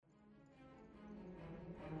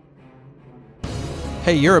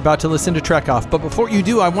Hey, you're about to listen to Trek Off, but before you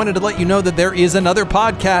do, I wanted to let you know that there is another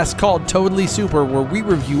podcast called Totally Super where we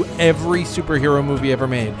review every superhero movie ever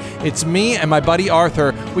made. It's me and my buddy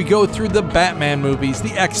Arthur. We go through the Batman movies,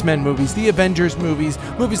 the X-Men movies, the Avengers movies,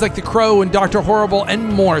 movies like The Crow and Dr. Horrible, and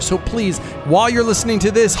more. So please, while you're listening to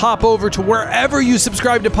this, hop over to wherever you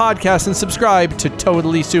subscribe to podcasts and subscribe to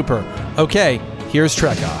Totally Super. Okay, here's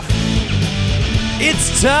Trek Off.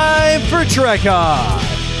 It's time for Trek Off.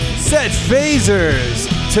 Set phasers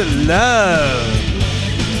to love.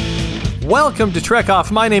 Welcome to Trek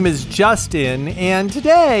Off. My name is Justin, and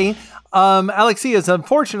today, Alexia is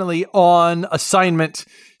unfortunately on assignment.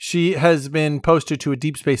 She has been posted to a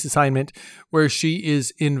deep space assignment where she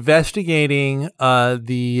is investigating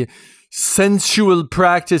the sensual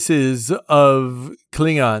practices of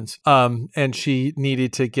Klingons, and she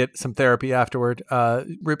needed to get some therapy afterward.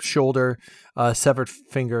 Ripped shoulder, severed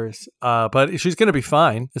fingers, but she's going to be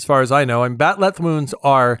fine as far as I know. And Bat'leth wounds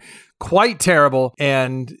are quite terrible,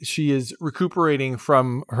 and she is recuperating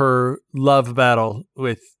from her love battle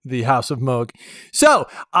with the House of Moog. So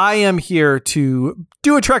I am here to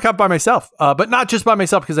do a Trek Up by myself, but not just by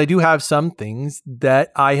myself, because I do have some things that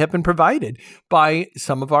I have been provided by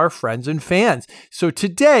some of our friends and fans. So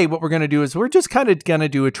today what we're going to do is we're just kind of going to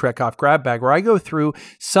do a Trek Off grab bag where I go through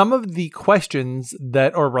some of the questions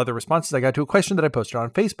that, or rather responses I got to a question that I posted on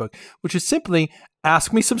Facebook, which is simply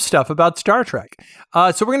ask me some stuff about Star Trek.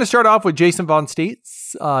 So we're going to start off with Jason Von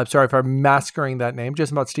Steets. Sorry if I'm massacring that name.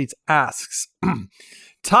 Jason Von Steets asks,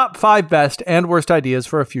 top 5 best and worst ideas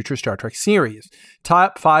for a future Star Trek series.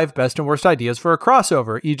 Top 5 best and worst ideas for a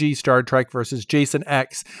crossover, e.g. Star Trek versus Jason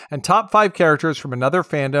X. And top 5 characters from another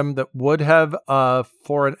fandom that would have,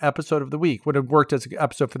 for an episode of the week, would have worked as an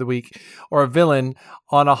episode for the week, or a villain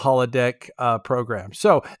on a holodeck program.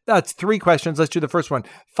 So that's 3 questions. Let's do the first one.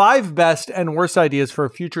 5 best and worst ideas for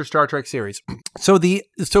a future Star Trek series. So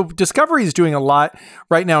Discovery is doing a lot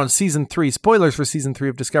right now in season 3, spoilers for season 3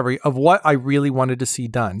 of Discovery, of what I really wanted to see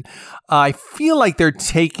done. I feel like they're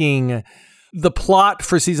taking the plot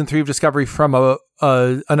for season 3 of Discovery from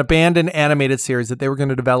an abandoned animated series that they were going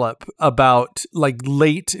to develop about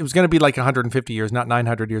it was going to be like 150 years, not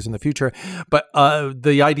 900 years in the future. But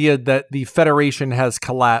the idea that the Federation has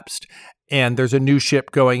collapsed and there's a new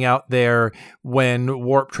ship going out there when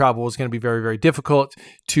warp travel is going to be very, very difficult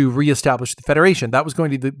to reestablish the Federation. That was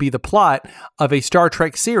going to be the plot of a Star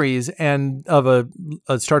Trek series and of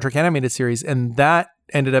a Star Trek animated series. And that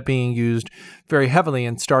ended up being used very heavily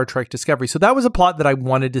in Star Trek Discovery. So that was a plot that I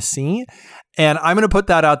wanted to see. And I'm going to put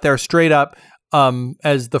that out there straight up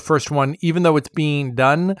as the first one, even though it's being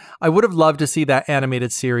done. I would have loved to see that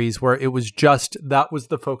animated series where it was just, that was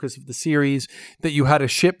the focus of the series, that you had a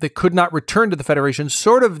ship that could not return to the Federation,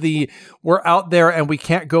 sort of we're out there and we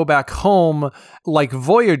can't go back home like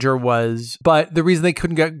Voyager was. But the reason they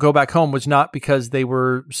couldn't go back home was not because they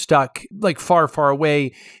were stuck like far, far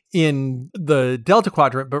away in the Delta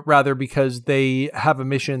Quadrant, but rather because they have a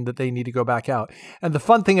mission that they need to go back out. And the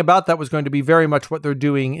fun thing about that was going to be very much what they're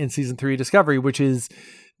doing in season 3 Discovery, which is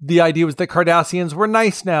the idea was that Cardassians were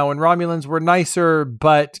nice now and Romulans were nicer,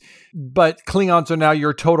 but Klingons are now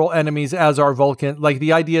your total enemies, as are Vulcan. Like,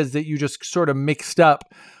 the idea is that you just sort of mixed up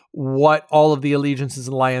what all of the allegiances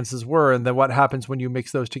and alliances were, and then what happens when you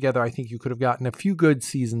mix those together. I think you could have gotten a few good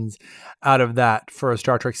seasons out of that for a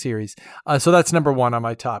Star Trek series. So that's number 1 on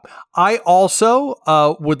my top. I also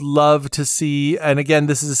would love to see, and again,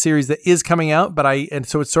 this is a series that is coming out, and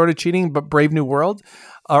so it's sort of cheating, but Brave New World,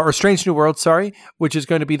 or Strange New World, sorry, which is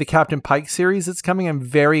going to be the Captain Pike series that's coming. I'm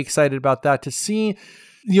very excited about that, to see,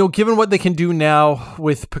 given what they can do now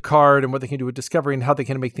with Picard and what they can do with Discovery and how they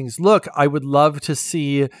can make things look. I would love to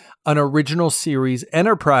see an original series,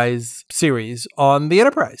 Enterprise series on the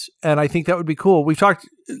Enterprise. And I think that would be cool. We've talked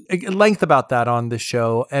at length about that on this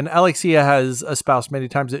show, and Alexia has espoused many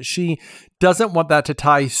times that she doesn't want that to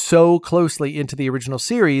tie so closely into the original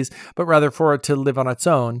series, but rather for it to live on its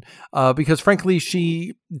own, because frankly,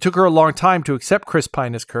 she took her a long time to accept Chris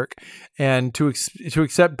Pine as Kirk and to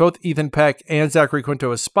accept both Ethan Peck and Zachary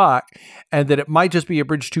Quinto as Spock, and that it might just be a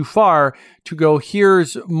bridge too far to go,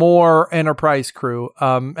 here's more Enterprise crew.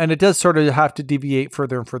 And it does sort of have to deviate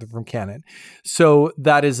further and further from canon. So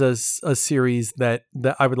that is a series that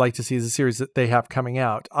I would like to see, as a series that they have coming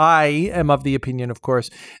out. I am of the opinion, of course,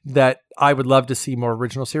 that I would love to see more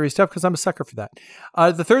original series stuff because I'm a sucker for that.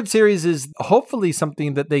 The third series is hopefully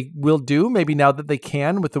something that they will do, maybe now that they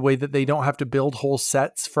can, with the way that they don't have to build whole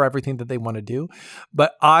sets for everything that they want to do.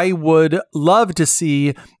 But I would love to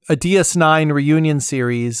see a DS9 reunion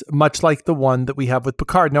series, much like the one that we have with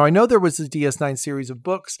Picard. Now, I know there was a DS9 series of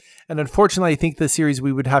books, and unfortunately, I think the series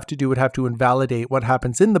we would have to invalidate what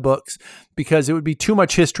happens in the books because it would be too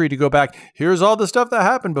much history to go back. Here's all the stuff that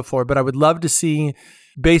happened before, but I would love to see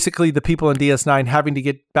basically the people in DS9 having to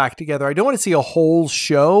get back together. I don't want to see a whole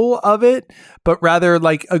show of it, but rather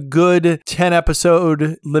like a good 10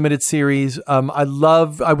 episode limited series. I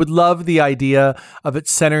would love the idea of it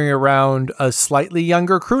centering around a slightly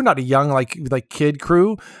younger crew, not a young like kid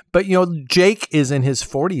crew, but Jake is in his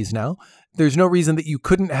 40s now. There's no reason that you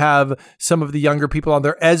couldn't have some of the younger people on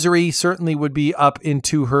there. Ezri certainly would be up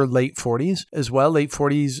into her late 40s as well, late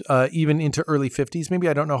 40s, even into early 50s. Maybe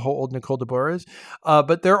I don't know how old Nicole DeBoer is,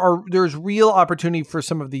 but there's real opportunity for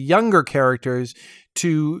some of the younger characters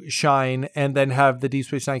to shine, and then have the Deep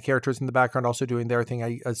Space Nine characters in the background also doing their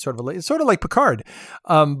thing. It's sort of like Picard,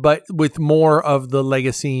 but with more of the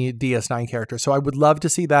legacy DS9 characters. So I would love to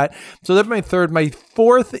see that. So that's my third. My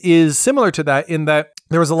fourth is similar to that in that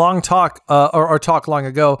there was a long talk, or talk long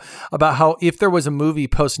ago, about how if there was a movie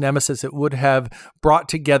post Nemesis, it would have brought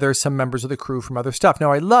together some members of the crew from other stuff.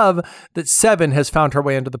 Now, I love that Seven has found her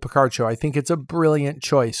way into the Picard show. I think it's a brilliant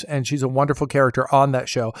choice, and she's a wonderful character on that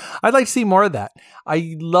show. I'd like to see more of that.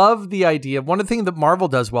 I love the idea. One of the things that Marvel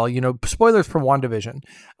does well, spoilers for WandaVision.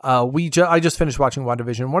 I just finished watching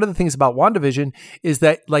WandaVision. One of the things about WandaVision is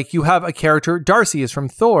that, like, you have a character, Darcy is from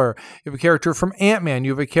Thor. You have a character from Ant-Man.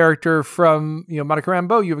 You have a character from, Monica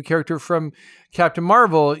Rambeau. You have a character from Captain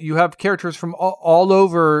Marvel. You have characters from all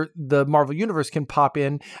over the Marvel universe can pop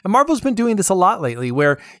in. And Marvel's been doing this a lot lately,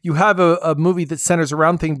 where you have a movie that centers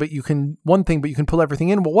around but you can pull everything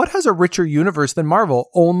in. Well, what has a richer universe than Marvel?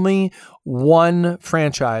 Only one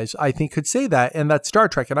franchise, I think, could say that, and that's Star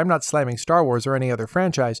Trek. And I'm not slamming Star Wars or any other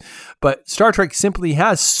franchise, but Star Trek simply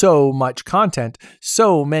has so much content,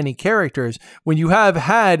 so many characters. When you have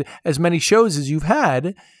had as many shows as you've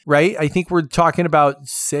had, right? I think we're talking about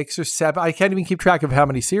 6 or 7. I can't even keep track of how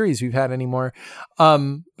many series we've had anymore.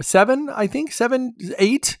 7,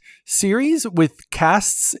 8 series with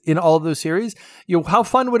casts in all of those series. How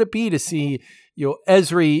fun would it be to see,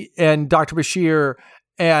 Ezri and Dr. Bashir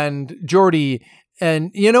and Geordi,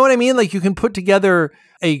 and you know what I mean? Like, you can put together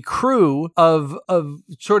a crew of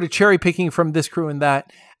sort of cherry picking from this crew and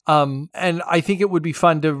that. And I think it would be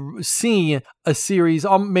fun to see a series,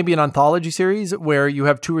 maybe an anthology series, where you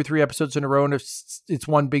have 2 or 3 episodes in a row and it's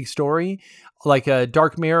one big story, like a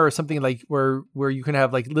Dark Mirror or something, like where you can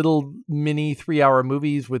have like little mini 3-hour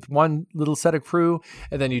movies with one little set of crew,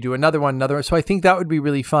 and then you do another one. So I think that would be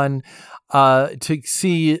really fun to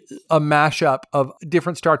see a mashup of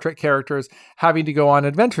different Star Trek characters having to go on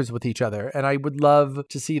adventures with each other. And I would love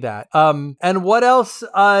to see that. And what else?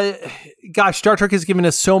 Star Trek has given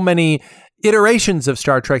us so many iterations of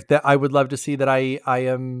Star Trek that I would love to see, that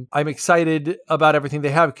I'm excited about everything they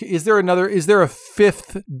have. Is there a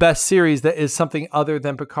 5th best series that is something other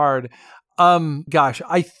than Picard?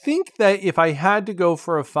 I think that if I had to go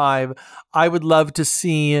for a 5, I would love to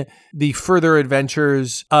see the further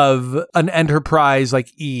adventures of an Enterprise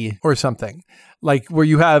like E or something, like where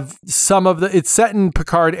you have it's set in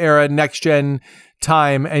Picard era, next gen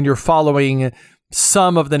time, and you're following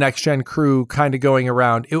some of the next gen crew kind of going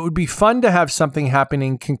around. It would be fun to have something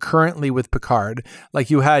happening concurrently with Picard, like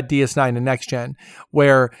you had DS9 and next gen,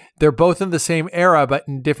 where they're both in the same era, but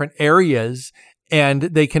in different areas, and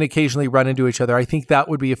they can occasionally run into each other. I think that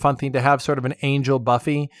would be a fun thing to have, sort of an Angel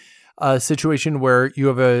Buffy situation where you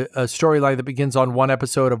have a storyline that begins on one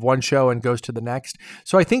episode of one show and goes to the next.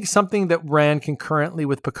 So I think something that ran concurrently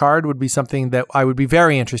with Picard would be something that I would be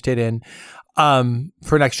very interested in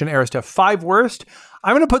for next gen era stuff. 5 worst.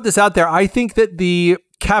 I'm going to put this out there. I think that the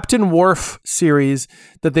Captain Worf series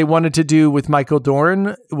that they wanted to do with Michael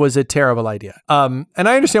Dorn was a terrible idea. And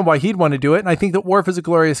I understand why he'd want to do it. And I think that Worf is a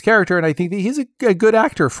glorious character, and I think that he's a good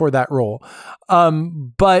actor for that role.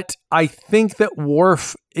 But I think that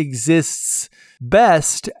Worf exists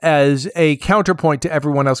best as a counterpoint to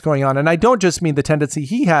everyone else going on. And I don't just mean the tendency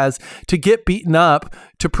he has to get beaten up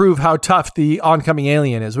to prove how tough the oncoming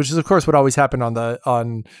alien is, which is of course what always happened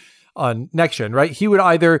on Next Gen, right? He would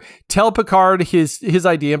either tell Picard his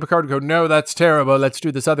idea, and Picard would go, no, that's terrible, let's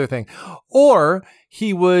do this other thing. Or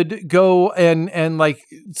he would go and like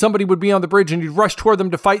somebody would be on the bridge and he'd rush toward them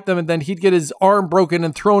to fight them, and then he'd get his arm broken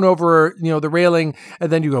and thrown over, the railing, and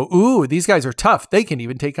then you go, ooh, these guys are tough. They can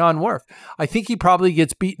even take on Worf. I think he probably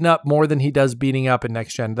gets beaten up more than he does beating up in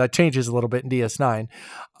Next Gen. That changes a little bit in DS9.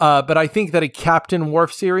 But I think that a Captain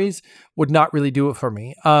Worf series would not really do it for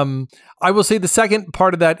me. I will say the second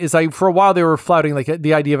part of that is for a while they were flouting like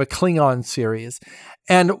the idea of a Klingon series.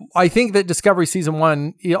 And I think that Discovery Season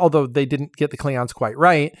 1, although they didn't get the Klingons quite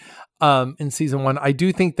right in Season 1, I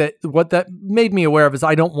do think that what that made me aware of is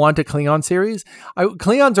I don't want a Klingon series.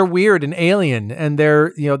 Klingons are weird and alien, and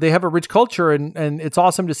they're, they have a rich culture, and it's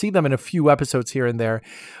awesome to see them in a few episodes here and there.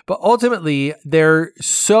 But ultimately, they're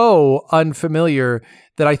so unfamiliar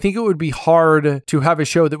that I think it would be hard to have a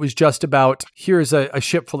show that was just about, here's a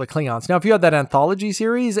ship full of Klingons. Now, if you had that anthology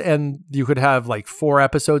series and you could have like 4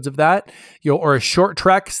 episodes of that, or a short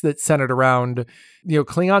treks that centered around,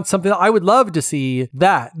 Klingons, something I would love to see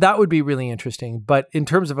that would be really interesting. But in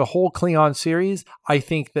terms of a whole Klingon series, I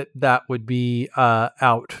think that would be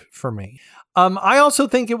out for me. I also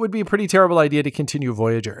think it would be a pretty terrible idea to continue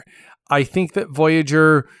Voyager. I think that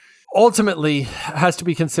Voyager ultimately has to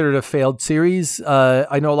be considered a failed series.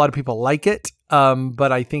 I know a lot of people like it,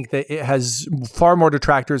 but I think that it has far more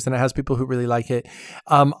detractors than it has people who really like it.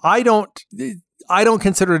 I don't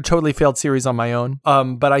consider it a totally failed series on my own,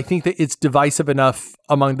 but I think that it's divisive enough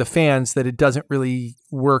among the fans that it doesn't really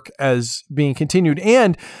work as being continued.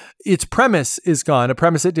 And its premise is gone, a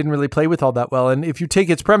premise that didn't really play with all that well. And if you take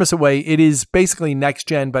its premise away, it is basically Next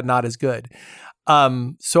Gen, but not as good.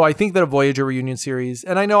 So I think that a Voyager reunion series,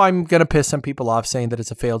 and I know I'm going to piss some people off saying that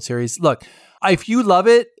it's a failed series. Look, if you love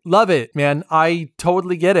it, man. I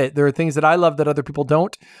totally get it. There are things that I love that other people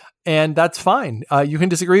don't. And that's fine. You can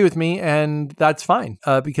disagree with me, and that's fine,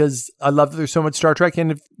 because I love that there's so much Star Trek.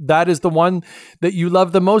 And if that is the one that you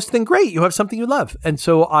love the most, then great, you have something you love. And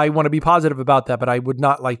so I want to be positive about that, but I would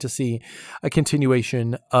not like to see a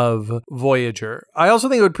continuation of Voyager. I also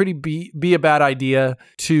think it would be a bad idea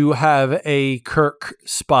to have a Kirk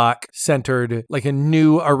Spock centered, like a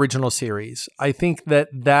new original series. I think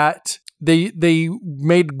that they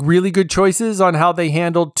made really good choices on how they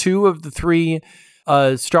handled 2 of the 3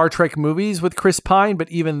 Star Trek movies with Chris Pine, but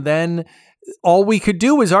even then, all we could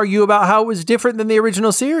do was argue about how it was different than the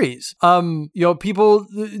original series. People,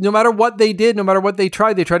 no matter what they did, no matter what they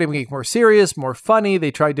tried to make it more serious, more funny.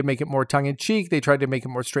 They tried to make it more tongue-in-cheek. They tried to make it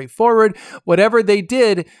more straightforward. Whatever they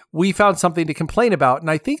did, we found something to complain about. And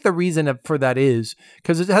I think the reason for that is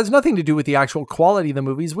because it has nothing to do with the actual quality of the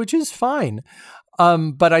movies, which is fine.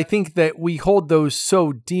 But I think that we hold those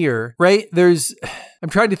so dear, right? I'm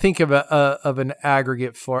trying to think of an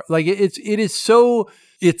aggregate for, like, it is so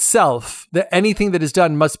itself that anything that is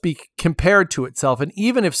done must be compared to itself. And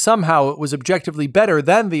even if somehow it was objectively better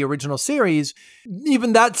than the original series,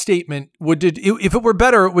 even that statement if it were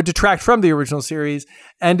better, it would detract from the original series.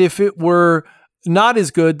 And if it were not as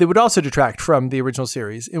good, they would also detract from the original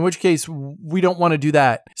series, in which case we don't want to do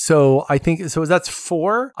that. So I think, that's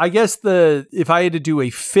 4. I guess if I had to do a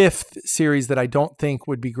 5th series that I don't think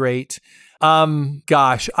would be great,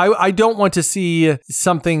 I don't want to see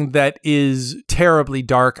something that is terribly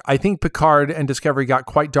dark. I think Picard and Discovery got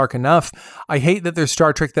quite dark enough. I hate that there's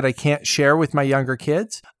Star Trek that I can't share with my younger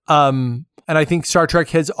kids. And I think Star Trek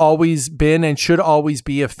has always been and should always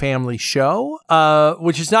be a family show,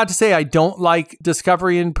 which is not to say I don't like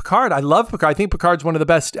Discovery and Picard. I love Picard. I think Picard's one of the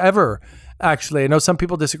best ever, actually. I know some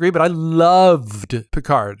people disagree, but I loved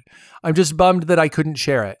Picard. I'm just bummed that I couldn't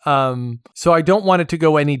share it. So I don't want it to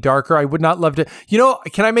go any darker. I would not love to.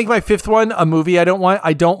 Can I make my 5th one a movie I don't want?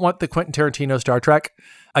 I don't want the Quentin Tarantino Star Trek.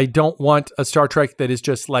 I don't want a Star Trek that is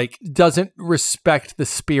just like, doesn't respect the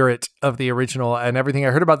spirit of the original and everything.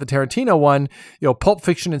 I heard about the Tarantino one, Pulp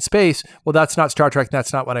Fiction in space. Well, that's not Star Trek.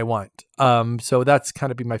 That's not what I want. So that's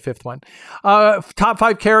kind of be my 5th one. Top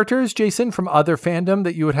 5 characters, Jason, from other fandom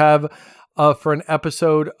that you would have for an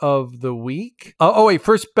episode of the week.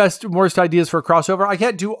 First, best and worst ideas for a crossover. I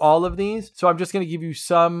can't do all of these, so I'm just going to give you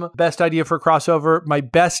some best idea for a crossover. My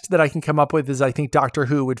best that I can come up with is I think Doctor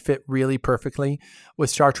Who would fit really perfectly with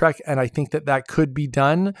Star Trek, and I think that could be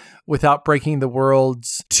done without breaking the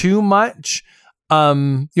worlds too much.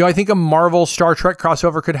 I think a Marvel Star Trek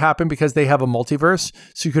crossover could happen because they have a multiverse.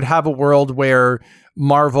 So you could have a world where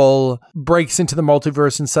Marvel breaks into the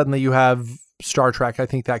multiverse and suddenly you have Star Trek. I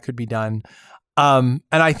think that could be done. And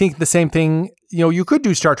I think the same thing, you could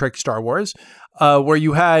do Star Trek Star Wars, where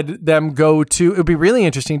you had them go to, it would be really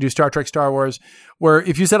interesting to do Star Trek Star Wars, where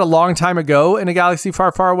if you said a long time ago in a galaxy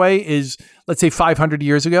far, far away is, let's say 500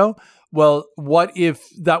 years ago. Well, what if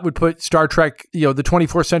that would put Star Trek, the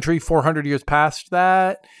 24th century, 400 years past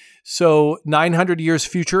that? So 900 years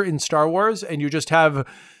future in Star Wars, and you just have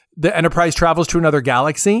the Enterprise travels to another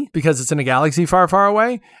galaxy because it's in a galaxy far, far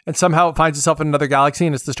away, and somehow it finds itself in another galaxy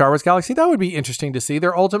and it's the Star Wars galaxy. That would be interesting to see.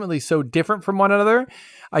 They're ultimately so different from one another.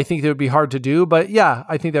 I think that would be hard to do, but yeah,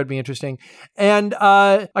 I think that would be interesting. And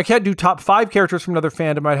I can't do top 5 characters from another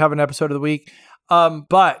fandom. I'd have an episode of the week.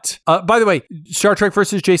 But by the way, Star Trek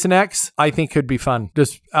versus Jason X, I think could be fun.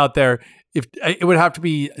 Just out there. If it would have to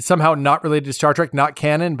be somehow not related to Star Trek, not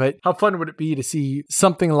canon, but how fun would it be to see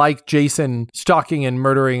something like Jason stalking and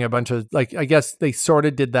murdering a bunch of, like, I guess they sort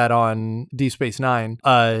of did that on Deep Space Nine,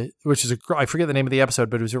 which is, I forget the name of the episode,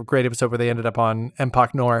 but it was a great episode where they ended up on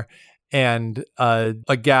Empok Nor, and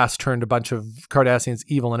a gas turned a bunch of Cardassians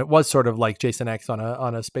evil, and it was sort of like Jason X on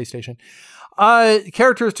a space station.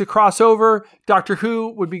 Characters to cross over, Doctor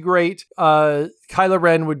Who would be great. Kylo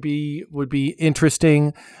Ren would be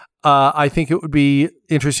interesting. I think it would be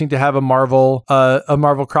interesting to have a Marvel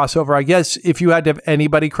crossover. I guess if you had to have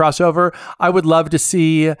anybody crossover, I would love to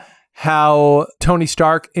see how Tony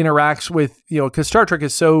Stark interacts with, because Star Trek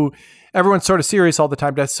is so, everyone's sort of serious all the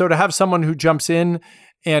time. So to have someone who jumps in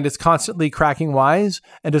and is constantly cracking wise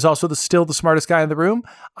and is also still the smartest guy in the room,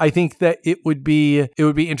 I think that it would be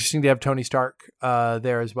interesting to have Tony Stark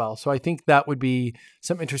there as well. So I think that would be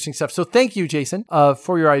some interesting stuff. So thank you, Jason,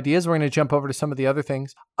 for your ideas. We're going to jump over to some of the other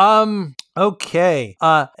things. Okay.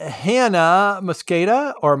 Hannah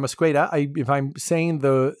Mosqueda,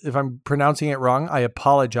 if I'm pronouncing it wrong, I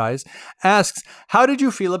apologize, asks, how did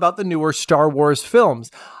you feel about the newer Star Wars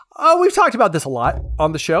films? We've talked about this a lot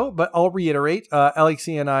on the show, but I'll reiterate.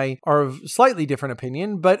 Alexi and I are of slightly different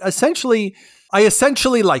opinion, but I essentially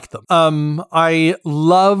like them. I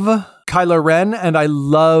love Kylo Ren, and I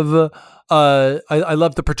love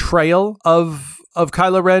the portrayal of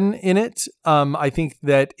Kylo Ren in it. I think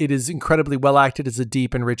that it is incredibly well acted as a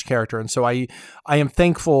deep and rich character. And so I am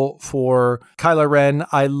thankful for Kylo Ren.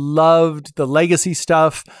 I loved the legacy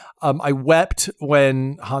stuff. I wept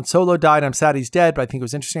when Han Solo died. I'm sad he's dead, but I think it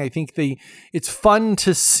was interesting. I think it's fun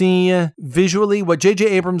to see visually what J.J.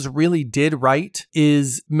 Abrams really did right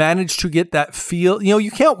is manage to get that feel.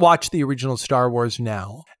 You can't watch the original Star Wars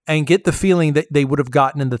now and get the feeling that they would have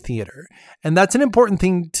gotten in the theater. And that's an important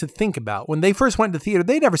thing to think about. When they first went to theater,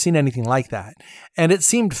 they'd never seen anything like that. And it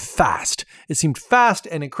seemed fast. It seemed fast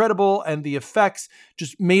and incredible. And the effects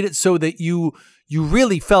just made it so that you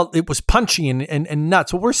really felt it was punchy and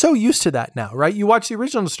nuts. Well, we're so used to that now, right? You watch the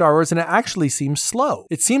original Star Wars and it actually seems slow.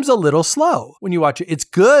 It seems a little slow when you watch it. It's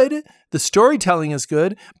good. The storytelling is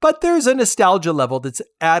good, but there's a nostalgia level that's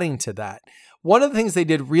adding to that. One of the things they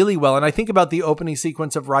did really well, and I think about the opening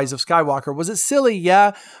sequence of Rise of Skywalker, was it silly?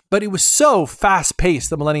 Yeah, but it was so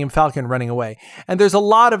fast-paced, the Millennium Falcon running away. And there's a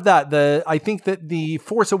lot of that. I think that the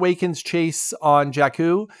Force Awakens chase on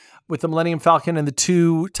Jakku with the Millennium Falcon and the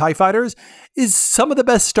 2 TIE fighters is some of the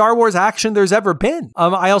best Star Wars action there's ever been.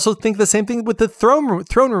 I also think the same thing with the throne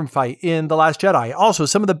room fight in The Last Jedi. Also,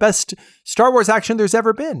 some of the best Star Wars action there's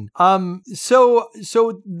ever been. So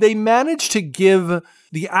they managed to give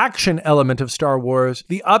the action element of Star Wars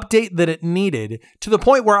the update that it needed, to the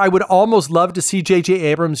point where I would almost love to see J.J.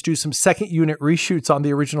 Abrams do some second unit reshoots on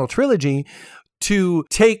the original trilogy to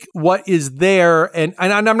take what is there, and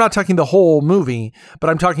I'm not talking the whole movie, but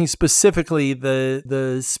I'm talking specifically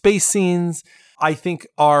the space scenes. I think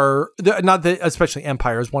especially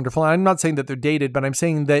Empire is wonderful. And I'm not saying that they're dated, but I'm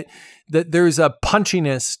saying that there's a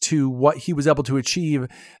punchiness to what he was able to achieve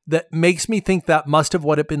that makes me think that must have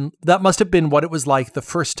been what it was like the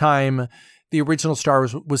first time the original Star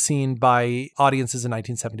Wars was seen by audiences in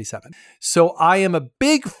 1977. So I am a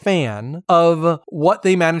big fan of what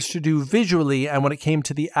they managed to do visually and when it came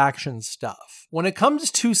to the action stuff. When it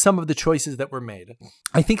comes to some of the choices that were made,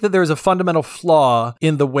 I think that there's a fundamental flaw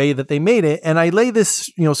in the way that they made it. And I lay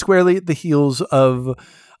this, squarely at the heels of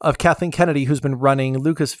Kathleen Kennedy, who's been running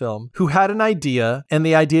Lucasfilm, who had an idea and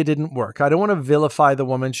the idea didn't work. I don't want to vilify the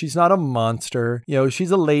woman. She's not a monster.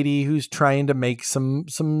 She's a lady who's trying to make some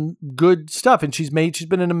good stuff, and she's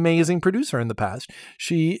been an amazing producer in the past.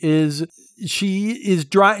 She is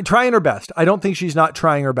trying her best. I don't think she's not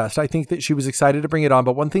trying her best. I think that she was excited to bring it on,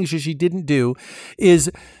 but one thing she didn't do is,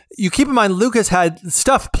 you keep in mind, Lucas had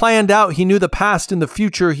stuff planned out. He knew the past and the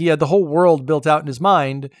future. He had the whole world built out in his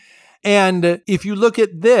mind. And if you look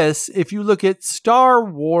at this, if you look at Star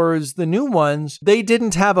Wars, the new ones, they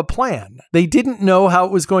didn't have a plan. They didn't know how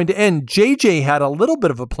it was going to end. JJ had a little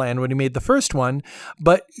bit of a plan when he made the first one,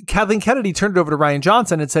 but Kathleen Kennedy turned it over to Rian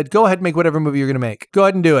Johnson and said, go ahead and make whatever movie you're going to make. Go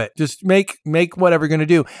ahead and do it. Just make whatever you're going to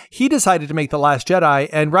do. He decided to make The Last Jedi,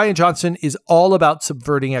 and Rian Johnson is all about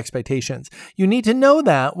subverting expectations. You need to know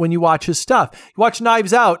that when you watch his stuff. You watch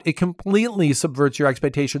Knives Out, it completely subverts your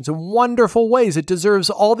expectations in wonderful ways. It deserves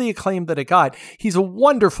all the acclaim that it got. He's a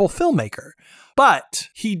wonderful filmmaker. But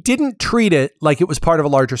he didn't treat it like it was part of a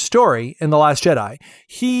larger story in The Last Jedi.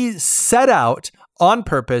 He set out on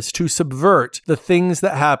purpose to subvert the things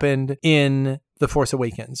that happened in The Force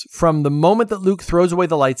Awakens. From the moment that Luke throws away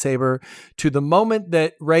the lightsaber to the moment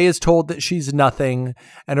that Rey is told that she's nothing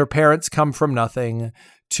and her parents come from nothing,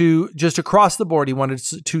 to just across the board, he wanted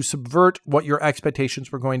to subvert what your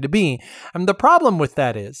expectations were going to be. And the problem with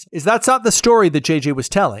that is that's not the story that JJ was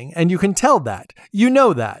telling. And you can tell that. You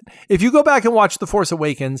know that. If you go back and watch The Force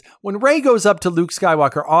Awakens, when Rey goes up to Luke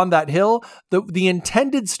Skywalker on that hill, the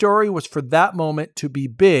intended story was for that moment to be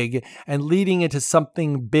big and leading into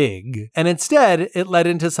something big. And instead, it led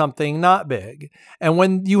into something not big. And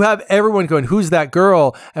when you have everyone going, who's that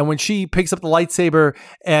girl? And when she picks up the lightsaber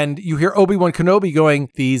and you hear Obi-Wan Kenobi going,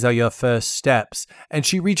 these are your first steps. And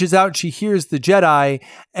she reaches out and she hears the Jedi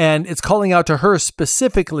and it's calling out to her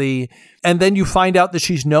specifically. And then you find out that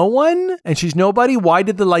she's no one and she's nobody. Why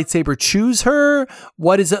did the lightsaber choose her?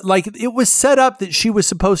 What is it like? It was set up that she was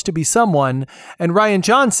supposed to be someone, and Rian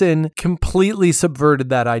Johnson completely subverted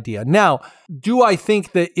that idea. Now, do I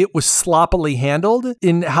think that it was sloppily handled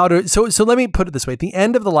in how to, so let me put it this way. At the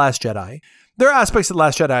end of The Last Jedi, there are aspects of The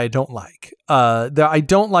Last Jedi I don't like. I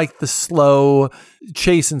don't like the slow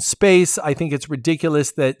chase in space. I think it's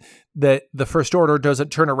ridiculous that the First Order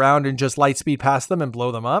doesn't turn around and just light speed past them and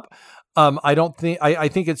blow them up. I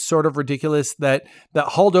think it's sort of ridiculous that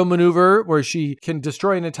Holdo maneuver where she can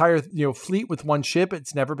destroy an entire fleet with one ship.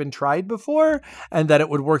 It's never been tried before, and that it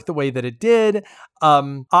would work the way that it did.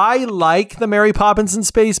 I like the Mary Poppins in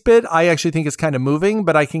space bit. I actually think it's kind of moving,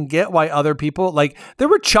 but I can get why other people, like, there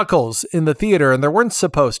were chuckles in the theater and there weren't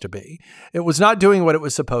supposed to be. It was not doing what it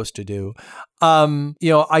was supposed to do.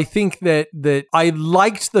 I think that I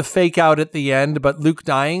liked the fake out at the end, but Luke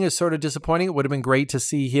dying is sort of disappointing. It would have been great to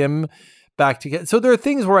see him back together. So there are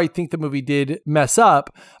things where I think the movie did mess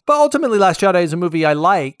up, but ultimately Last Jedi is a movie I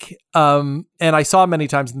like. And I saw many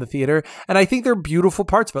times in the theater, and I think there are beautiful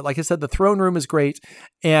parts of it. Like I said, the throne room is great.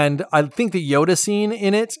 And I think the Yoda scene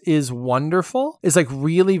in it is wonderful. It's like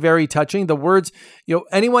really very touching. The words,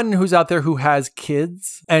 anyone who's out there who has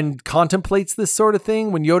kids and contemplates this sort of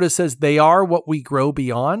thing, when Yoda says they are what we grow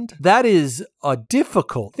beyond, that is a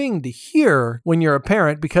difficult thing to hear when you're a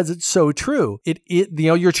parent, because it's so true.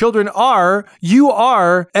 Your children you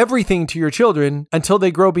are everything to your children until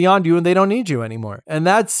they grow beyond you and they don't need you anymore. And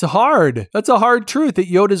that's hard. That's a hard truth that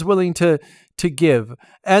Yoda's willing to give.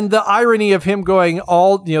 And the irony of him going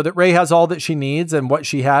that Rey has all that she needs, and what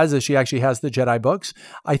she has is she actually has the Jedi books.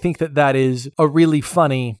 I think that is a really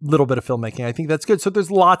funny little bit of filmmaking. I think that's good. So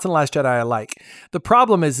there's lots in Last Jedi I like. The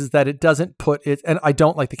problem is that it doesn't put it, and I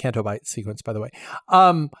don't like the Canto Bight sequence, by the way.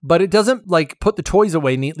 But it doesn't put the toys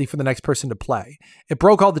away neatly for the next person to play. It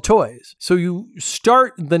broke all the toys. So you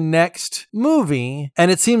start the next movie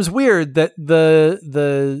and it seems weird that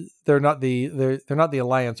they're not the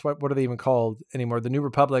Alliance. What are they even called anymore? The New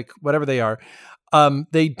Republic, whatever they are.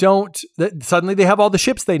 Suddenly they have all the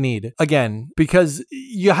ships they need again, because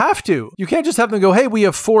you have to. You can't just have them go, hey, we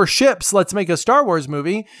have 4 ships, let's make a Star Wars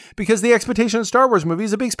movie, because the expectation of Star Wars movie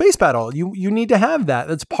is a big space battle. You need to have that.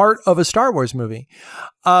 That's part of a Star Wars movie.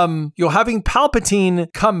 Having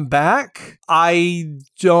Palpatine come back, I'm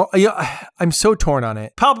so torn on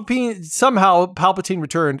it. Palpatine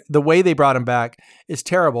returned. The way they brought him back is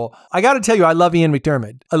terrible. I got to tell you, I love Ian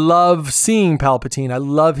McDiarmid. I love seeing Palpatine. I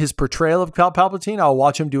love his portrayal of Palpatine. I'll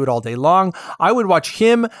watch him do it all day long. I would watch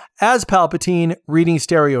him as Palpatine reading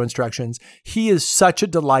stereo instructions. He is such a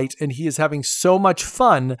delight and he is having so much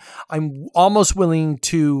fun. I'm almost willing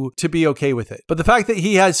to be okay with it. But the fact that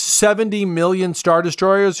he has 70 million Star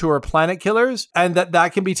Destroyers who are planet killers and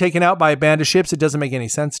that can be taken out by a band of ships, it doesn't make any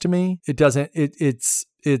sense to me. It doesn't.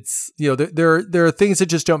 There are things that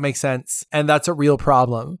just don't make sense, and that's a real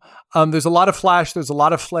problem. There's a lot of flash, there's a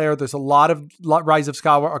lot of flare, there's a lot of Rise of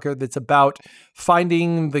Skywalker that's about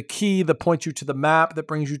finding the key that points you to the map, that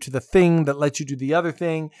brings you to the thing that lets you do the other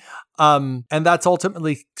thing. And that's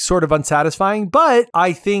ultimately sort of unsatisfying. But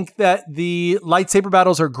I think that the lightsaber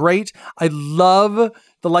battles are great. I love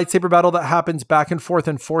the lightsaber battle that happens back and forth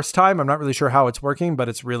in Force time. I'm not really sure how it's working, but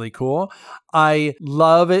it's really cool. I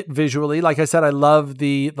love it visually. Like I said, I love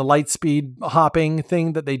the light speed hopping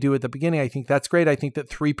thing that they do at the beginning. I think that's great. I think that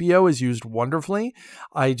 3PO is used wonderfully.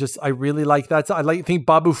 I really like that. I think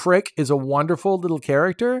Babu Frick is a wonderful little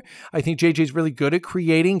character. I think JJ's really good at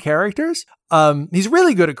creating characters. He's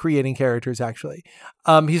really good at creating characters, actually.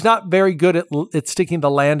 He's not very good at sticking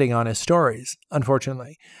the landing on his stories,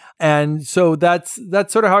 unfortunately. And so that's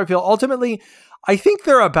sort of how I feel. Ultimately, I think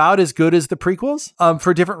they're about as good as the prequels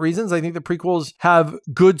for different reasons. I think the prequels have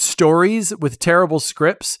good stories with terrible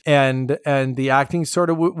scripts and the acting sort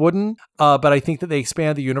of wooden. But I think that they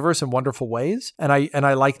expand the universe in wonderful ways. And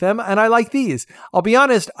I like them. And I like these. I'll be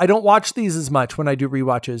honest, I don't watch these as much when I do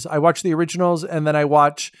rewatches. I watch the originals and then I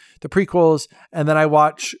watch the prequels and then I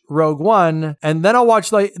watch Rogue One and then I'll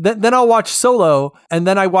watch then I'll watch Solo and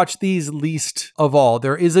then I watch these least of all.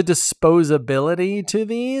 There is a disposability to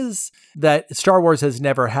these that Star Wars has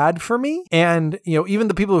never had for me. And, even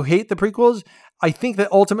the people who hate the prequels, I think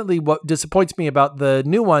that ultimately what disappoints me about the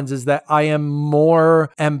new ones is that I am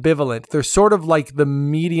more ambivalent. They're sort of like the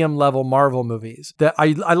medium level Marvel movies that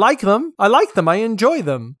I like them. I enjoy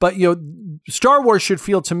them. But, Star Wars should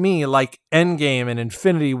feel to me like Endgame and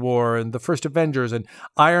Infinity War and the first Avengers and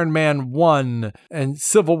Iron Man 1 and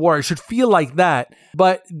Civil War. It should feel like that.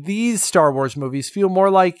 But these Star Wars movies feel more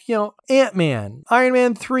like, Ant-Man, Iron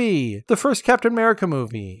Man 3, the first Captain America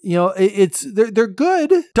movie. They're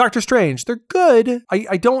good. Doctor Strange, they're good.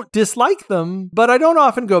 I don't dislike them, but I don't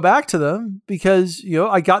often go back to them because,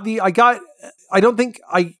 I got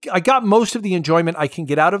most of the enjoyment I can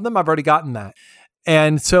get out of them. I've already gotten that.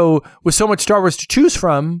 And so with so much Star Wars to choose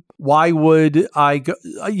from, why would I go?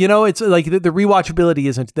 It's like the rewatchability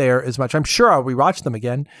isn't there as much. I'm sure I'll rewatch them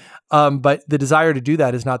again. But the desire to do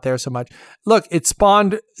that is not there so much. Look, it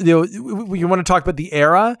spawned, you want to talk about the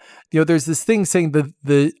era, there's this thing saying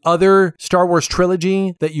the other Star Wars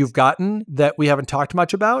trilogy that you've gotten that we haven't talked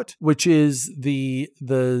much about, which is the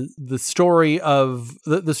story of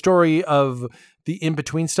the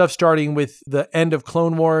in-between stuff, starting with the end of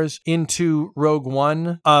Clone Wars into Rogue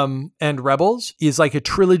One and Rebels, is like a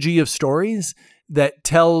trilogy of stories that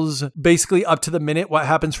tells basically up to the minute what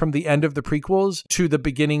happens from the end of the prequels to the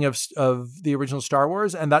beginning of the original Star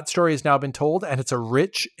Wars. And that story has now been told, and it's a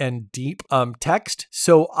rich and deep text.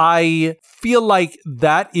 So I feel like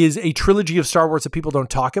that is a trilogy of Star Wars that people don't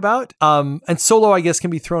talk about. And Solo, I guess,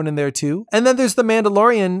 can be thrown in there too. And then there's The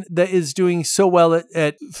Mandalorian that is doing so well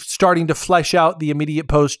at starting to flesh out the immediate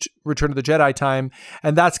post Return of the Jedi time.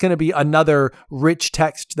 And that's going to be another rich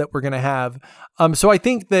text that we're going to have. So I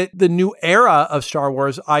think that the new era of Star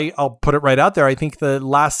Wars, I'll put it right out there. I think the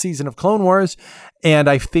last season of Clone Wars, and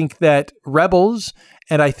I think that Rebels,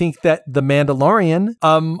 and I think that The Mandalorian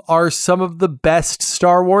are some of the best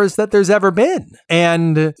Star Wars that there's ever been.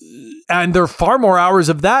 And there are far more hours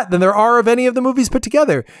of that than there are of any of the movies put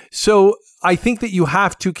together. So I think that you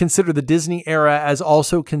have to consider the Disney era as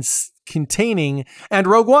also containing, and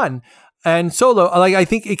Rogue One and Solo, like I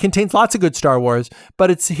think it contains lots of good Star Wars,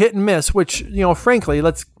 but it's hit and miss, which, frankly,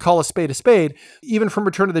 let's call a spade a spade. Even from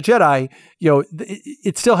Return of the Jedi,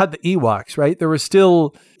 it still had the Ewoks, right? There were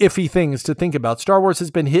still iffy things to think about. Star Wars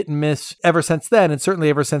has been hit and miss ever since then, and certainly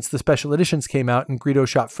ever since the special editions came out and Greedo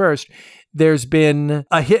shot first. There's been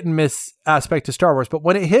a hit and miss aspect to Star Wars, but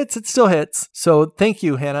when it hits, it still hits. So thank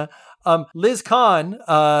you, Hannah. Liz Kahn,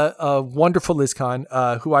 wonderful Liz Kahn,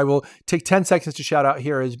 who I will take 10 seconds to shout out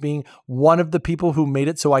here as being one of the people who made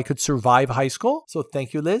it so I could survive high school. So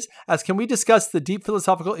thank you, Liz. Can we discuss the deep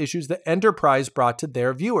philosophical issues that Enterprise brought to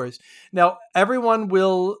their viewers? Now, everyone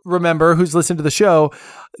will remember who's listened to the show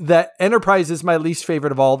that Enterprise is my least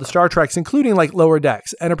favorite of all the Star Treks, including like Lower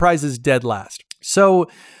Decks. Enterprise is dead last. So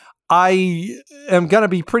I am going to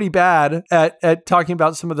be pretty bad at talking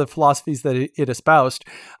about some of the philosophies that it espoused,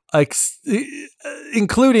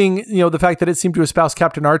 including, the fact that it seemed to espouse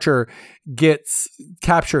Captain Archer gets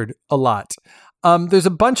captured a lot. There's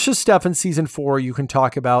a bunch of stuff in season 4 you can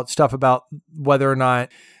talk about, stuff about whether or not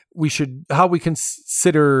how we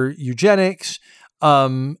consider eugenics,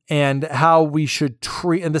 and how we should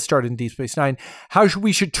treat, and this started in Deep Space Nine,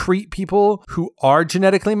 we should treat people who are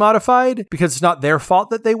genetically modified because it's not their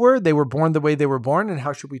fault that they were born the way they were born, and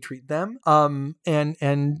how should we treat them?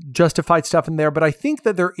 And justified stuff in there. But I think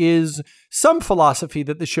that there is some philosophy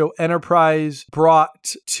that the show Enterprise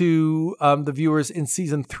brought to the viewers in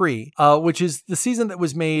season 3, which is the season that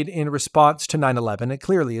was made in response to 9/11. It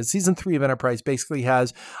clearly is. Season 3 of Enterprise basically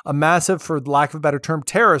has a massive, for lack of a better term,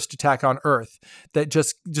 terrorist attack on Earth that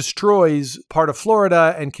just destroys part of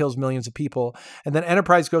Florida and kills millions of people. And then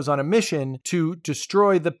Enterprise goes on a mission to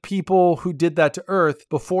destroy the people who did that to Earth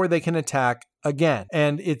before they can attack again.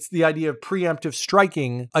 And it's the idea of preemptive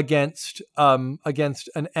striking against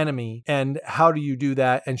an enemy. And how do you do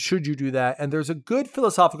that? And should you do that? And there's a good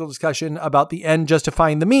philosophical discussion about the end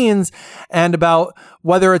justifying the means, and about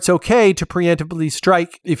whether it's okay to preemptively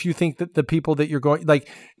strike if you think that the people that you're going,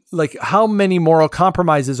 like how many moral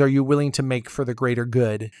compromises are you willing to make for the greater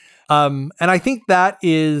good? And I think that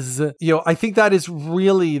is,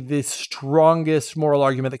 really the strongest moral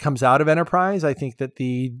argument that comes out of Enterprise. I think that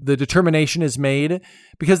the determination is made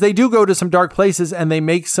because they do go to some dark places and they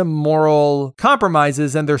make some moral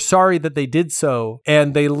compromises, and they're sorry that they did so.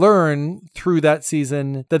 And they learn through that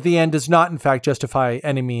season that the end does not, in fact, justify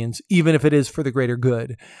any means, even if it is for the greater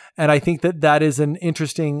good. And I think that that is an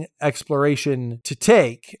interesting exploration to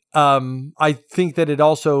take. I think that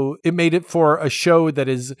it made it for a show that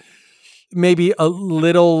is maybe a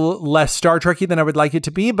little less Star Trek-y than I would like it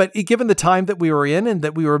to be, but given the time that we were in and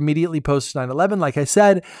that we were immediately post 9/11, like I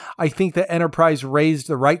said, I think that Enterprise raised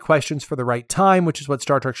the right questions for the right time, which is what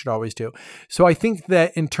Star Trek should always do. So I think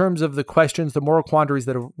that in terms of the questions, the moral quandaries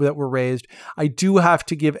that were raised, I do have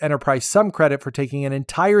to give Enterprise some credit for taking an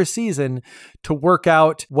entire season to work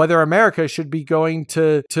out whether America should be going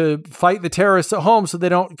to fight the terrorists at home so they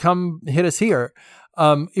don't come hit us here.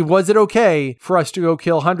 Was it okay for us to go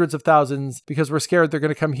kill hundreds of thousands because we're scared they're going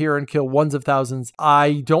to come here and kill ones of thousands?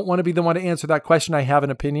 I don't want to be the one to answer that question. I have an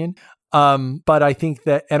opinion. But I think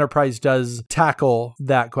that Enterprise does tackle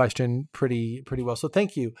that question pretty well. So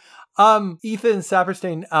thank you. Ethan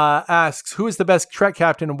Saperstein asks, who is the best Trek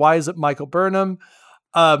captain and why is it Michael Burnham?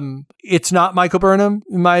 It's not Michael Burnham,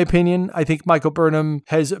 in my opinion. I think Michael Burnham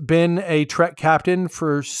has been a Trek captain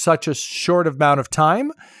for such a short amount of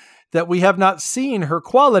time that we have not seen her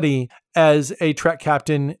quality as a Trek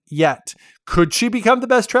captain yet. Could she become the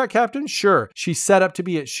best Trek captain? Sure. She's set up to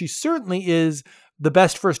be it. She certainly is the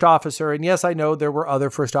best first officer. And yes, I know there were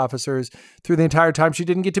other first officers through the entire time. She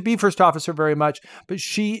didn't get to be first officer very much, but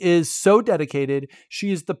she is so dedicated.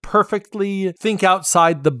 She is the perfectly think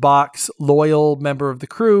outside the box, loyal member of the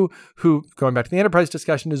crew who, going back to the Enterprise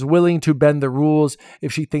discussion, is willing to bend the rules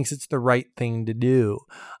if she thinks it's the right thing to do.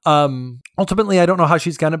 Ultimately, I don't know how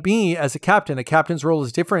she's going to be as a captain. A captain's role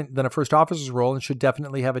is different than a first officer's role and should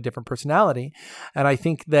definitely have a different personality. And I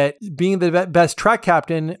think that being the best Trek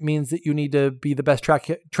captain means that you need to be the best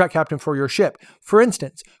Trek captain for your ship. For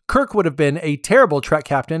instance, Kirk would have been a terrible Trek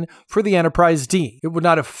captain for the Enterprise D. It would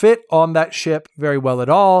not have fit on that ship very well at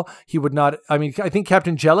all. He would not, I think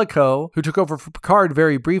Captain Jellicoe, who took over for Picard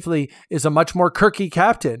very briefly, is a much more Kirky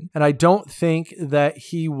captain. And I don't think that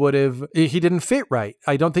he didn't fit right.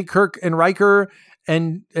 I don't think Kirk and Riker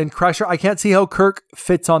and Crusher, I can't see how Kirk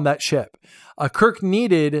fits on that ship. Kirk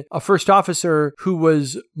needed a first officer who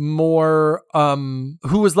was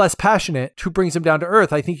less passionate, who brings him down to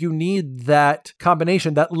earth. I think you need that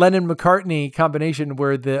combination, that Lennon-McCartney combination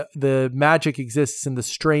where the magic exists in the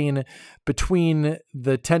strain between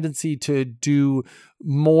the tendency to do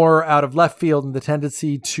more out of left field and the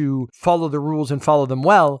tendency to follow the rules and follow them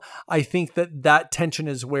well. I think that tension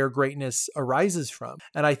is where greatness arises from.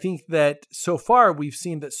 And I think that so far we've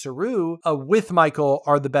seen that Saru with Michael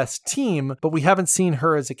are the best team, but we haven't seen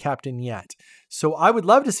her as a captain yet. So I would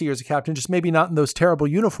love to see her as a captain, just maybe not in those terrible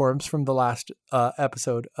uniforms from the last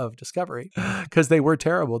episode of Discovery, because they were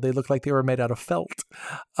terrible. They looked like they were made out of felt.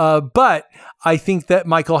 But I think that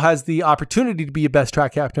Michael has the opportunity to be a best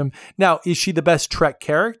Trek captain. Now, is she the best Trek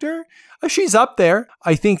character? She's up there.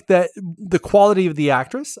 I think that the quality of the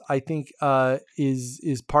actress, I think,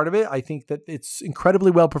 is part of it. I think that it's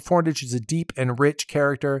incredibly well performed. She's a deep and rich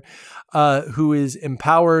character who is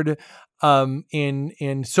empowered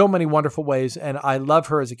in so many wonderful ways, and I love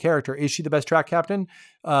her as a character. Is she the best Trek captain?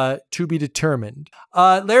 To be determined.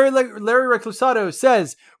 Larry Reclusado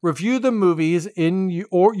says, review the movies in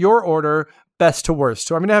your order, best to worst.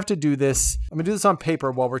 So I'm going to have to do this. I'm going to do this on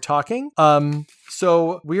paper while we're talking.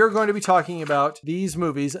 So we are going to be talking about these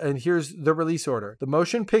movies, and here's the release order. The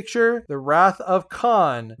Motion Picture, The Wrath of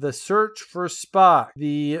Khan, The Search for Spock,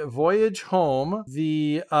 The Voyage Home,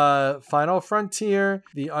 The Final Frontier,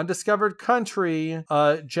 The Undiscovered Country,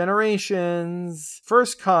 Generations,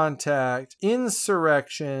 First Contact,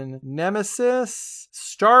 Insurrection, Nemesis,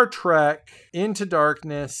 Star Trek, Into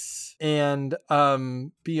Darkness, and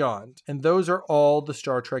Beyond. And those are all the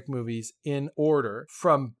Star Trek movies in order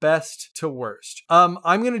from best to worst. I'm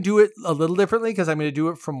going to do it a little differently because I'm going to do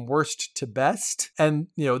it from worst to best. And,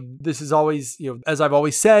 this is always, as I've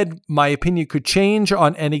always said, my opinion could change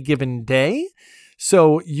on any given day.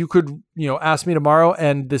 So you could ask me tomorrow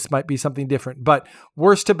and this might be something different. But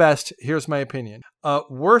worst to best, here's my opinion.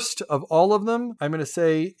 Worst of all of them, I'm going to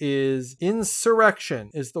say, is Insurrection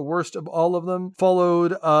is the worst of all of them,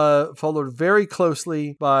 followed very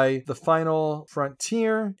closely by The Final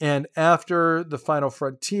Frontier. And after The Final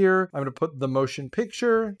Frontier, I'm going to put The Motion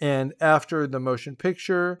Picture. And after The Motion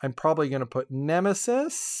Picture, I'm probably going to put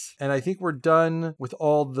Nemesis. And I think we're done with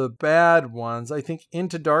all the bad ones. I think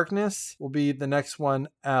Into Darkness will be the next one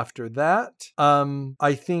after that.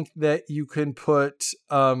 I think that you can put,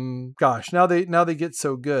 now they get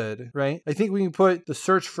so good, right? I think we can put The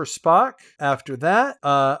Search for Spock after that.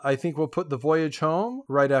 I think we'll put The Voyage Home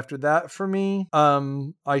right after that for me.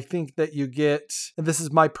 I think that you get, and this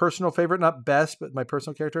is my personal favorite, not best, but my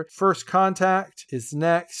personal character, First Contact is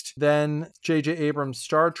next. Then J.J. Abrams'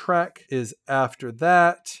 Star Trek is after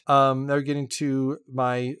that. They're getting to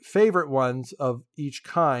my favorite ones of each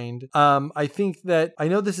kind. I think that, I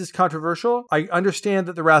know this is controversial. I understand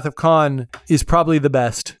that The Wrath of Khan is probably the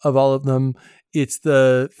best of all of them. It's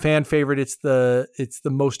the fan favorite. It's the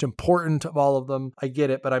most important of all of them. I get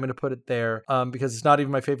it, but I'm going to put it there because it's not even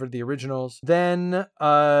my favorite of the originals. Then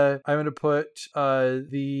I'm going to put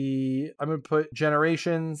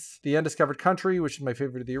Generations, The Undiscovered Country, which is my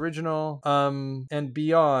favorite of the original, and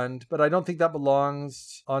Beyond. But I don't think that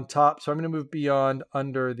belongs on top, so I'm going to move Beyond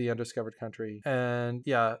under The Undiscovered Country, and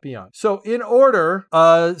Beyond. So in order,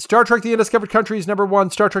 Star Trek: The Undiscovered Country is number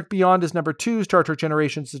 1. Star Trek Beyond is number 2. Star Trek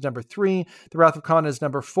Generations is number 3. The Wrath of Khan is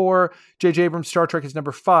number 4. J.J. Abrams' Star Trek is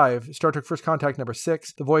number 5. Star Trek First Contact, number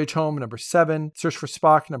 6. The Voyage Home, number 7. Search for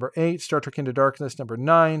Spock, number 8. Star Trek Into Darkness, number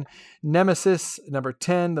 9. Nemesis, number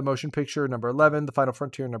 10. The Motion Picture, number 11. The Final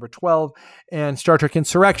Frontier, number 12. And Star Trek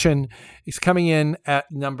Insurrection is coming in at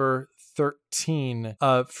number 13.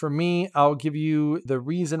 For me, I'll give you the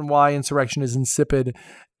reason why Insurrection is insipid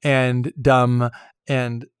and dumb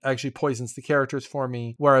and actually poisons the characters for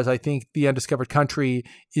me. Whereas I think The Undiscovered Country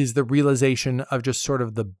is the realization of just sort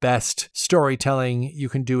of the best storytelling you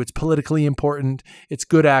can do. It's politically important. It's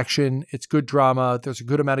good action. It's good drama. There's a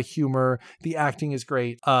good amount of humor. The acting is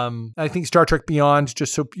great. I think Star Trek Beyond,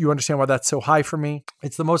 just so you understand why that's so high for me,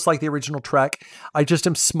 it's the most like the original Trek. I just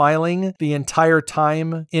am smiling the entire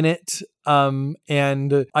time in it.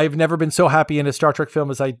 And I've never been so happy in a Star Trek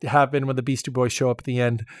film as I have been when the Beastie Boys show up at the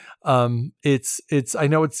end. I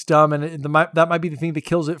know it's dumb, and that might be the thing that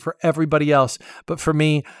kills it for everybody else. But for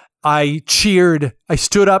me, I cheered. I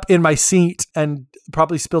stood up in my seat and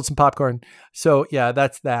probably spilled some popcorn. So yeah,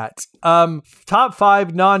 that's that. Top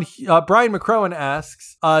 5 Brian McCrowan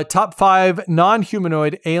asks, top 5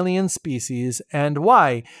 non-humanoid alien species and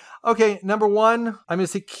why? Okay, number 1, I'm going to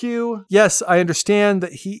say Q. Yes, I understand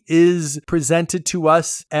that he is presented to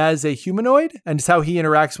us as a humanoid and it's how he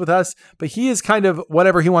interacts with us, but he is kind of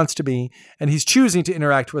whatever he wants to be, and he's choosing to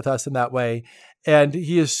interact with us in that way. And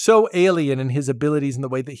he is so alien in his abilities and the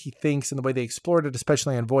way that he thinks and the way they explored it,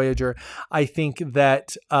 especially on Voyager. I think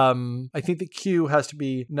that Q has to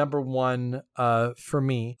be number 1 for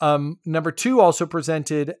me. Number 2 also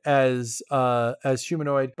presented as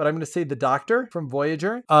humanoid, but I'm going to say the Doctor from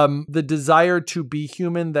Voyager. The desire to be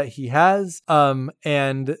human that he has,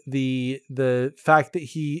 and the fact that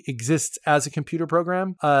he exists as a computer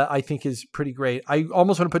program, I think is pretty great. I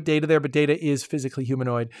almost want to put Data there, but Data is physically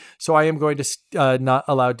humanoid, so I am going to not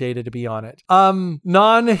allow Data to be on it.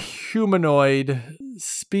 Non-humanoid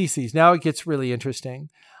species. Now it gets really interesting.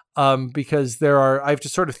 Because I have to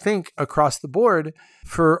sort of think across the board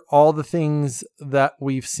for all the things that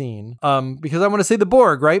we've seen. Because I want to say the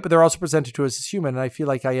Borg, right? But they're also presented to us as human, and I feel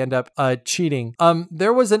like I end up cheating.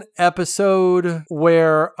 There was an episode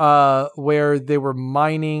where they were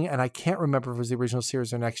mining, and I can't remember if it was the original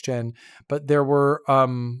series or Next Gen, but there were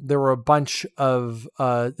a bunch of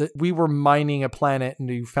we were mining a planet, and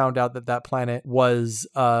you found out that planet was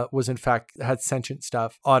in fact had sentient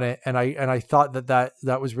stuff on it, and I thought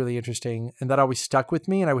that was really interesting, and that always stuck with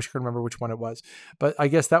me, and I wish I could remember which one it was, but I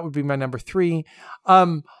guess that would be my number 3.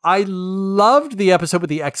 I loved the episode with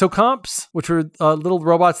the exocomps, which were little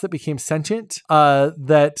robots that became sentient,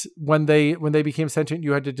 that when they became sentient,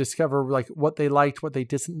 you had to discover like what they liked, what they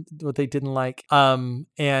didn't like, and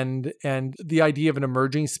the idea of an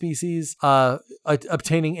emerging species,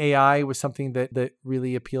 obtaining AI was something that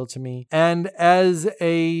really appealed to me. And as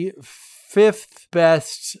a fifth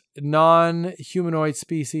best non-humanoid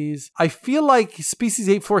species. I feel like species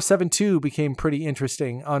 8472 became pretty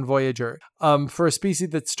interesting on Voyager. For a species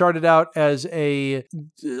that started out as a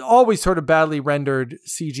always sort of badly rendered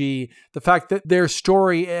CG, the fact that their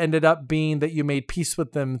story ended up being that you made peace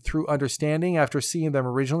with them through understanding after seeing them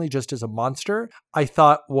originally just as a monster, I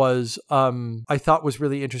thought was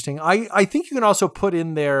really interesting. I think you can also put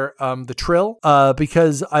in there the Trill,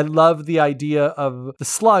 because I love the idea of the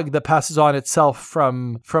slug that passes on itself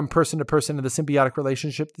from person to person and the symbiotic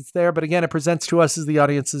relationship that's there. But again, it presents to us as the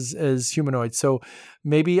audience as humanoids. So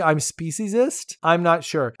maybe I'm speciesist. I'm not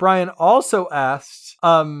sure. Brian also asked,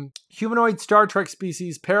 humanoid Star Trek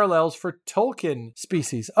species parallels for Tolkien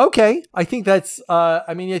species. Okay. I think that's, I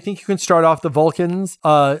think you can start off the Vulcans,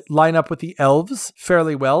 line up with the elves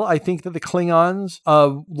fairly well. I think that the Klingons,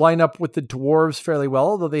 line up with the dwarves fairly well,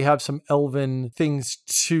 although they have some elven things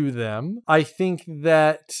to them. I think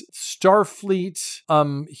that Starfleet,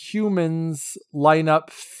 humans line up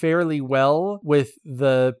fairly well with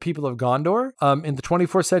the people of Gondor, in the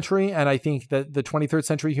 24th century. And I think that the 23rd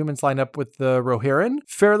century humans line up with the Rohirrim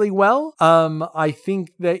fairly well. I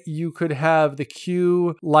think that you could have the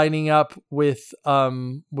Q lining up with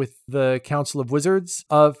the Council of Wizards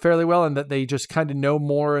fairly well, and that they just kind of know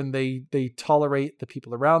more and they tolerate the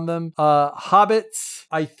people around them. Hobbits,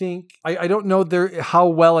 I think, I don't know how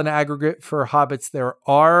well an aggregate for hobbits there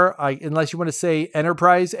are, unless you want to say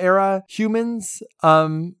Enterprise era humans.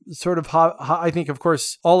 I think, of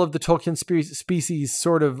course, all of the Tolkien species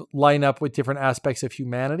sort of line up with different aspects of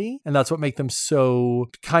humanity, and that's what makes them so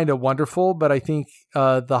kind of wonderful. But I think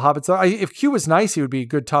the hobbits are, if Q was nice, he would be a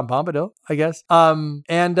good Tom Bombadil, I guess.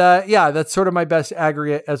 That's sort of my best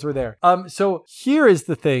aggregate as we're there. So here is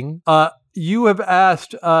the thing. You have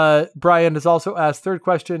asked, Brian has also asked, third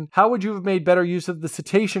question, how would you have made better use of the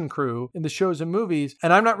Cetacean crew in the shows and movies?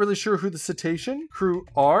 And I'm not really sure who the Cetacean crew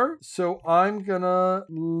are, so I'm gonna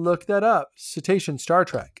look that up. Cetacean Star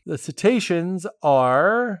Trek. The Cetaceans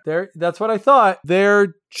are, that's what I thought.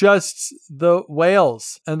 They're just the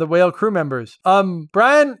whales and the whale crew members.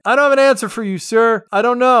 Brian, I don't have an answer for you, sir. I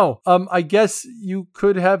don't know. I guess you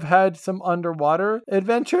could have had some underwater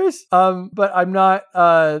adventures. But I'm not,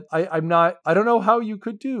 I don't know how you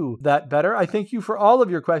could do that better. I thank you for all of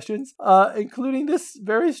your questions, including this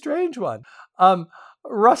very strange one.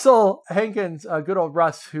 Russell Hankins, good old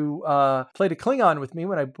Russ, who played a Klingon with me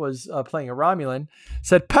when I was playing a Romulan,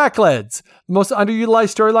 said Pakleds, the most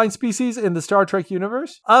underutilized storyline species in the Star Trek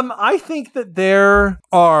universe. I think that there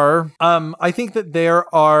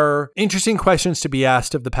are interesting questions to be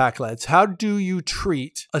asked of the Pakleds. How do you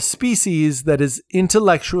treat a species that is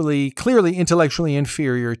clearly intellectually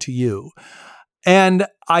inferior to you? And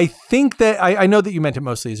I think that I know that you meant it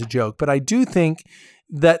mostly as a joke, but I do think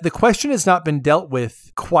that the question has not been dealt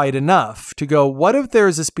with quite enough to go, what if there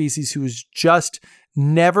is a species who is just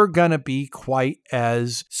never going to be quite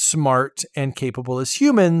as smart and capable as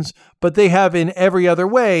humans, but they have in every other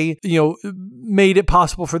way, made it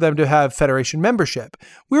possible for them to have Federation membership.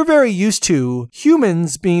 We're very used to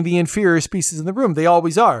humans being the inferior species in the room. They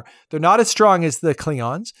always are. They're not as strong as the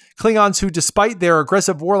Klingons. Klingons who, despite their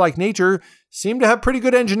aggressive warlike nature, seem to have pretty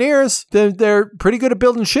good engineers. They're pretty good at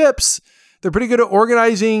building ships. They're pretty good at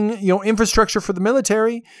organizing, infrastructure for the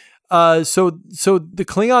military. So the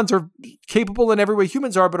Klingons are capable in every way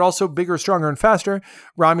humans are, but also bigger, stronger, and faster.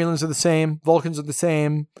 Romulans are the same. Vulcans are the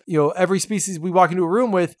same. Every species we walk into a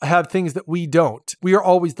room with have things that we don't. We are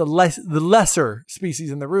always the lesser species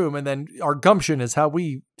in the room, and then our gumption is how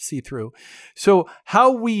we see through. So how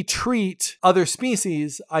we treat other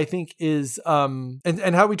species, I think, is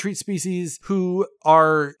and how we treat species who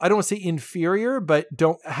are, I don't want to say inferior, but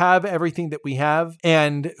don't have everything that we have,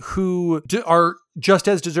 and who are just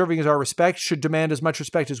as deserving as our respect, should demand as much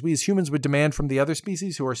respect as we as humans would demand from the other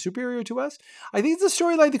species who are superior to us. I think it's a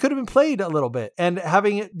storyline that could have been played a little bit, and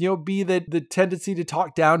having it, be the tendency to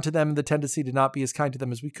talk down to them, the tendency to not be as kind to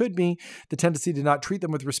them as we could be, the tendency to not treat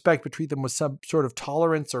them with respect, but treat them with some sort of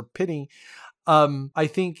tolerance or pity. I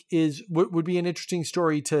think would be an interesting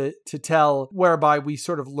story to tell, whereby we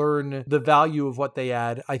sort of learn the value of what they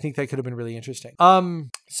add. I think that could have been really interesting.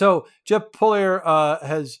 So Jeff Puller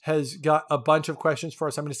has got a bunch of questions for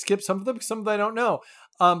us. I'm going to skip some of them because some of them I don't know.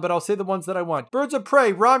 But I'll say the ones that I want. Birds of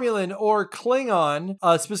prey, Romulan or Klingon,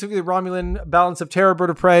 specifically Romulan Balance of Terror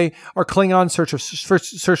bird of prey, or Klingon Search for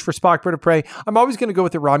Spock bird of prey. I'm always going to go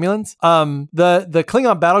with the Romulans. The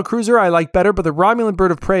Klingon battle cruiser I like better, but the Romulan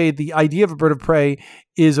bird of prey, the idea of a bird of prey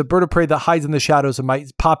is a bird of prey that hides in the shadows and might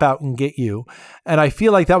pop out and get you. And I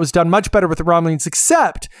feel like that was done much better with the Romulans,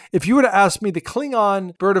 except if you were to ask me the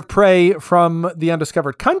Klingon bird of prey from the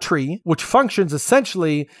Undiscovered Country, which functions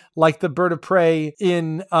essentially like the bird of prey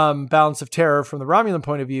in Balance of Terror from the Romulan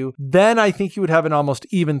point of view, then I think you would have an almost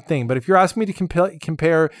even thing. But if you're asking me to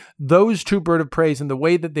compare those two bird of preys and the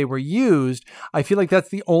way that they were used, I feel like that's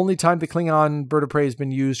the only time the Klingon bird of prey has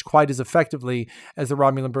been used quite as effectively as the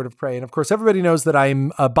Romulan bird of prey. And of course, everybody knows that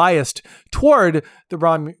I'm biased toward the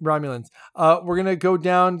Romulans. We're going to go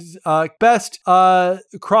down best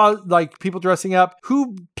like people dressing up.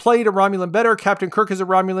 Who played a Romulan better? Captain Kirk is a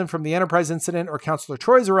Romulan from the Enterprise incident, or Counselor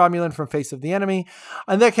Troy is a Romulan from Face of the Enemy.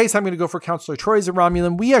 In that case, I'm going to go for Counselor Troy as a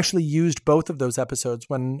Romulan. We actually used both of those episodes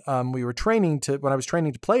when I was training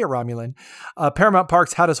to play a Romulan. Paramount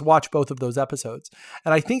Parks had us watch both of those episodes.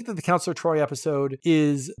 And I think that the Counselor Troy episode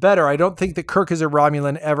is better. I don't think that Kirk as a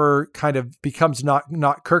Romulan ever kind of becomes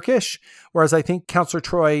not Kirkish, whereas I think Counselor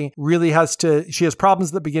Troy really she has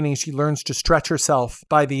problems at the beginning. She learns to stretch herself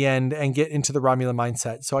by the end and get into the Romulan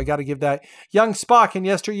mindset. So I got to give that. Young Spock in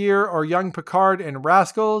Yesteryear or Young Picard in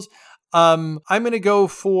Rascals. I'm going to go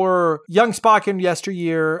for Young Spock in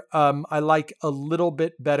Yesteryear. I like a little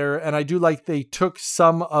bit better, and I do like they took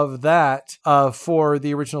some of that for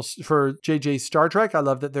the original, for JJ Star Trek. I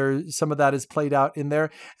love that some of that is played out in there,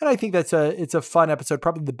 and I think it's a fun episode,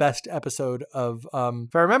 probably the best episode of,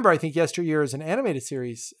 if I remember, I think Yesteryear is an animated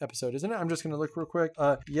series episode, isn't it? I'm just going to look real quick.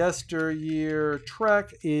 Yesteryear Trek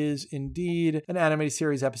is indeed an animated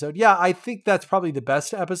series episode. Yeah, I think that's probably the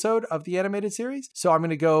best episode of the animated series, so I'm going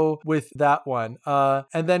to go with that one.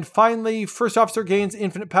 And then finally, First Officer gains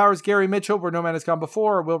infinite powers. Gary Mitchell, Where No Man Has Gone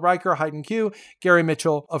Before, or Will Riker, Hide Q. Gary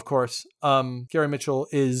Mitchell, of course. Gary Mitchell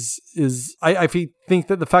is I think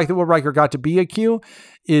that the fact that Will Riker got to be a Q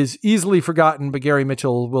is easily forgotten, but Gary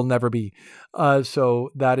Mitchell will never be. So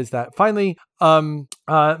that is that. Finally,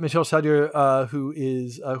 Michelle Sadier, who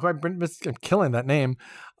I'm killing that name.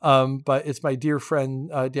 But it's my dear friend,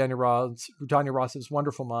 Danya Ross's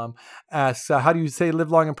wonderful mom, asks, how do you say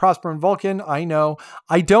live long and prosper in Vulcan? I know.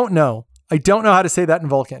 I don't know how to say that in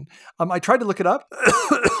Vulcan. I tried to look it up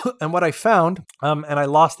and what I found, and I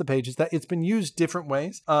lost the page, is that it's been used different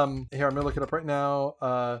ways. Here, I'm going to look it up right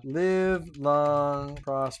now. Live long,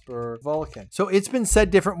 prosper, Vulcan. So it's been said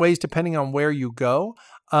different ways depending on where you go.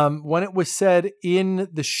 When it was said in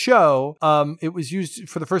the show, it was used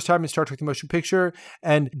for the first time in Star Trek The Motion Picture,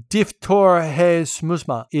 and Diftor he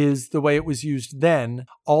smusma is the way it was used then.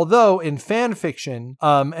 Although in fan fiction,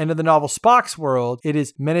 and in the novel Spock's World, it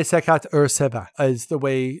is Menesekat Urseba is the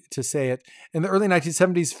way to say it. In the early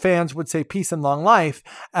 1970s, fans would say peace and long life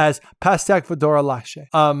as Pastak Vadora Lashe.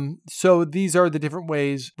 So these are the different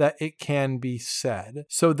ways that it can be said.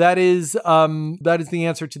 So that is the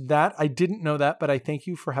answer to that. I didn't know that, but I thank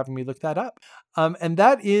you for having me look that up. And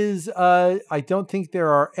that is, I don't think there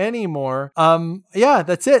are any more. Yeah,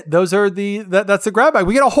 that's it. Those are that's the grab bag.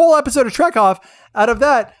 We get a whole episode of Trek Off out of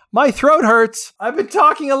that. My throat hurts. I've been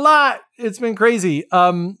talking a lot. It's been crazy.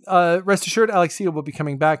 Rest assured, Alexia will be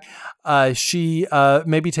coming back. She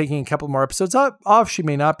may be taking a couple more episodes off. She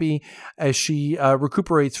may not be, as she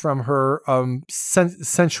recuperates from her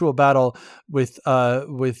sensual battle with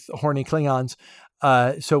horny Klingons.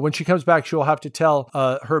 So when she comes back, she'll have to tell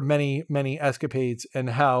her many, many escapades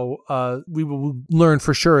and how we will learn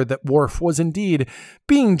for sure that Worf was indeed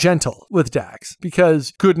being gentle with Dax,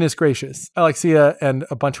 because goodness gracious, Alexia and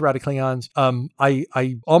a bunch of rowdy Klingons,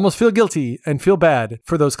 I almost feel guilty and feel bad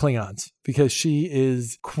for those Klingons, because she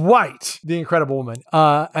is quite the incredible woman.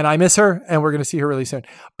 And I miss her, and we're going to see her really soon.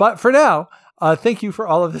 But for now, thank you for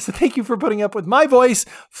all of this. Thank you for putting up with my voice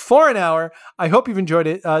for an hour. I hope you've enjoyed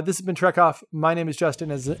it. This has been Trek Off. My name is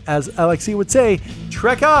Justin. As Alexi would say,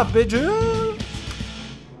 Trek Off, bitch.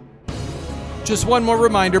 Just one more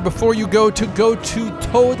reminder before you go to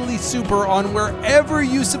Totally Super on wherever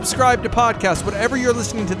you subscribe to podcasts. Whatever you're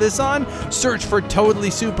listening to this on, search for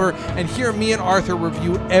Totally Super and hear me and Arthur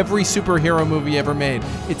review every superhero movie ever made.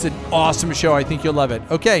 It's an awesome show. I think you'll love it.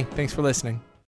 Okay, thanks for listening.